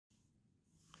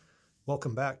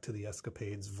Welcome back to the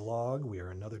Escapades vlog. We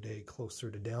are another day closer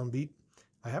to downbeat.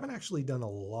 I haven't actually done a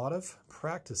lot of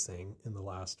practicing in the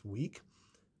last week.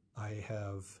 I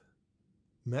have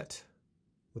met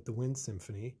with the Wind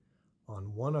Symphony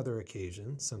on one other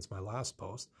occasion since my last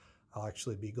post. I'll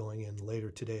actually be going in later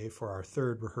today for our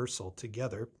third rehearsal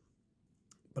together.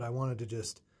 But I wanted to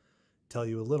just tell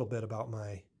you a little bit about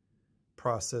my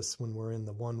process when we're in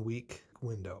the 1 week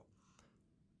window.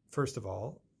 First of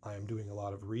all, I am doing a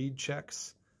lot of reed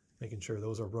checks, making sure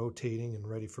those are rotating and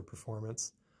ready for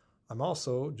performance. I'm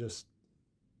also just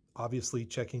obviously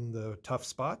checking the tough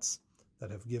spots that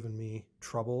have given me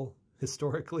trouble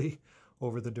historically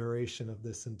over the duration of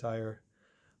this entire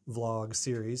vlog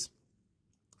series.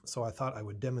 So I thought I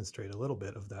would demonstrate a little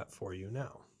bit of that for you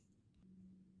now.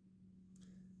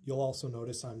 You'll also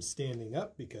notice I'm standing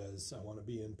up because I want to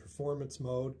be in performance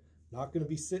mode, not going to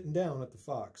be sitting down at the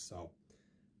Fox. So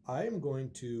I am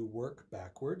going to work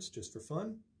backwards just for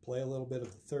fun, play a little bit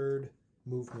of the third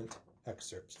movement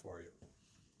excerpts for you.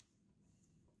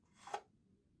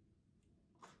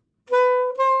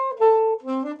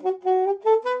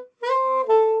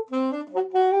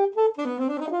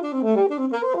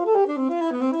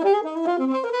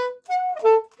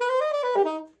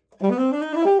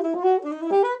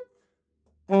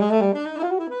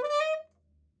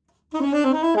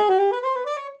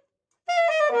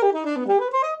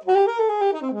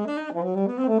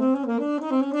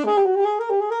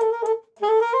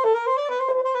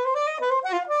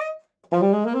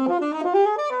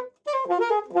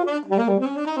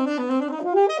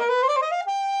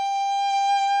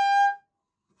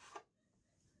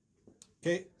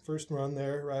 Okay, first run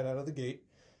there right out of the gate.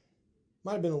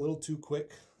 Might have been a little too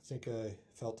quick. I think I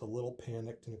felt a little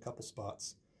panicked in a couple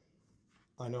spots.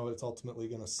 I know it's ultimately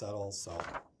going to settle, so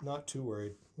not too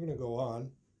worried. We're going to go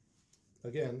on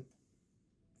again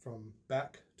from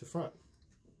back to front.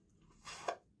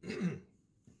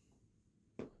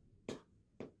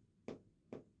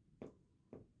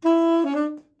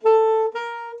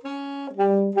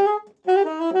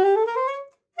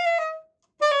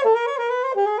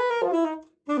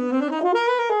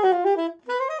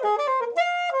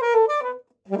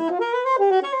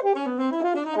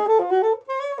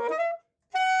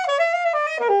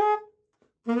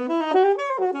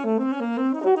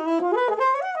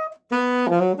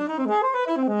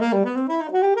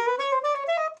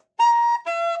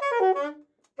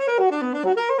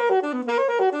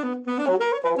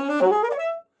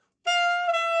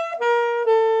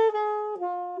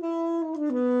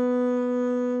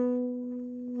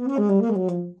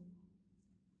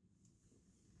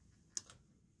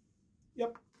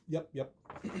 Yep.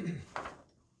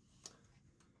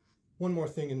 One more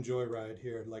thing in Joyride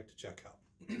here I'd like to check out.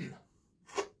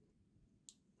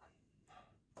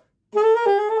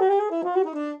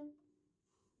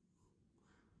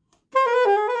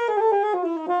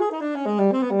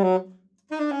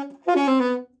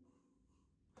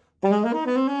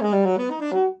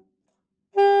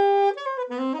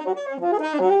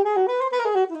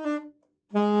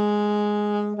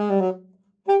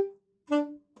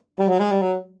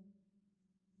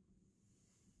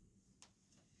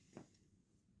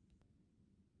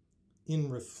 In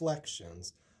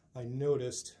reflections, I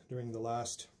noticed during the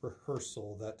last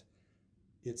rehearsal that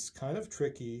it's kind of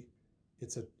tricky.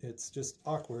 It's just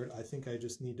awkward. I think I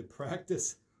just need to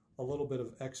practice a little bit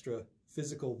of extra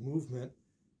physical movement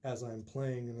as I'm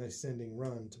playing an ascending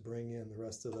run to bring in the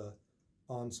rest of the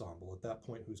ensemble at that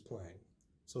point who's playing.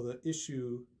 So the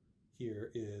issue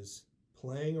here is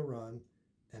playing a run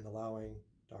and allowing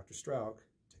Dr. Strauch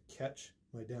to catch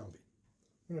my downbeat.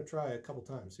 I'm going to try a couple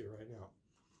times here right now.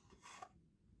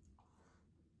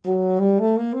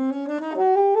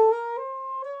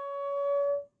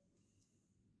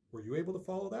 Were you able to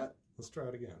follow that? Let's try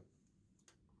it again.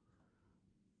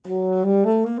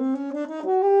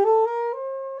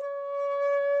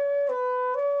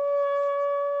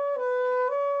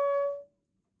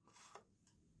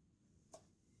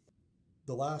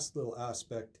 The last little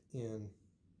aspect in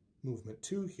movement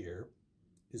 2 here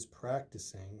is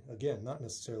practicing, again, not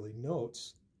necessarily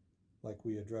notes like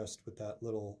we addressed with that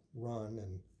little run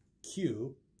and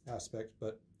cue aspect,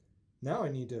 but now I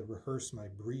need to rehearse my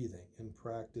breathing and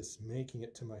practice making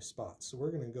it to my spot. So we're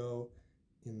going to go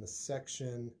in the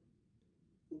section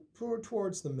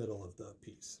towards the middle of the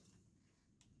piece.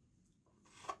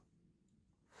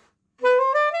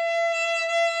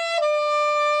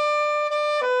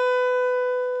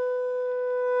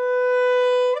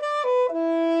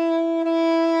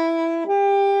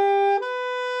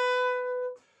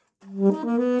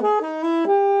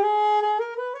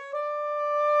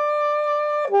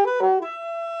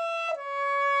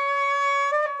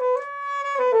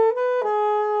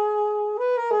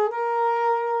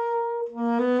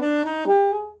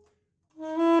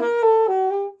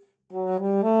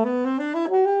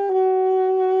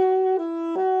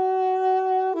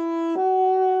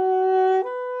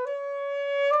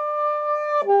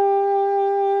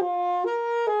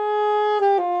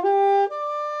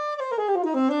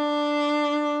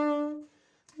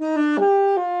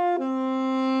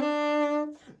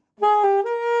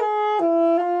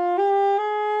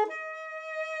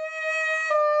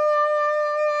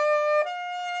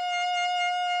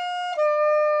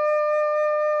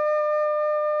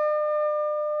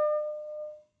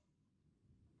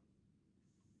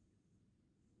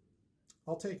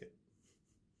 I'll take it.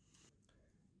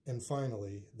 And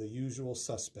finally, the usual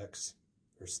suspects.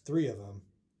 There's 3 of them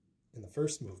in the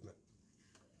first movement.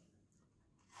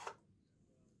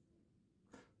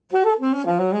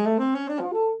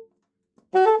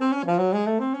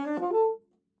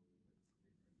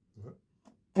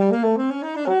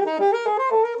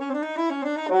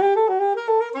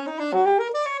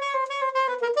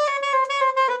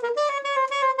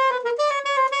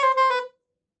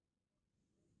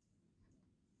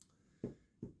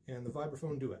 And the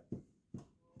vibraphone duet.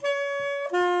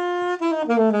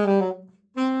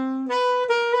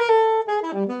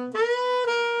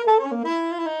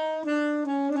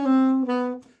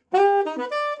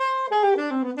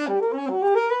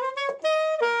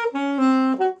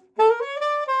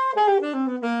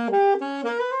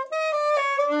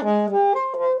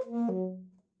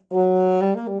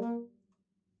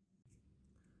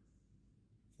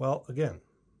 Well, again,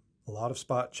 a lot of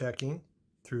spot checking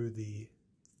through the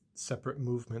separate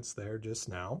movements there just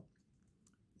now.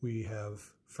 We have,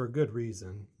 for good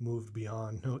reason, moved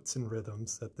beyond notes and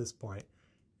rhythms at this point,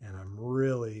 and I'm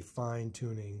really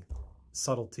fine-tuning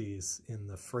subtleties in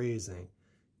the phrasing,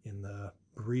 in the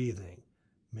breathing,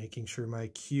 making sure my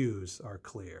cues are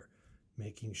clear,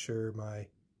 making sure my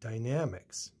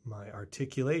dynamics, my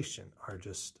articulation are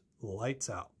just lights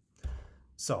out.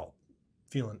 So,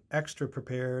 feeling extra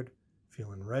prepared,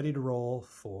 feeling ready to roll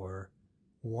for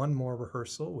one more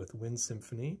rehearsal with Wind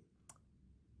Symphony,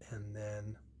 and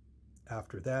then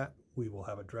after that, we will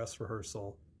have a dress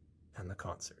rehearsal and the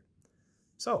concert.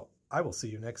 So, I will see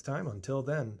you next time. Until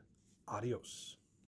then, adios.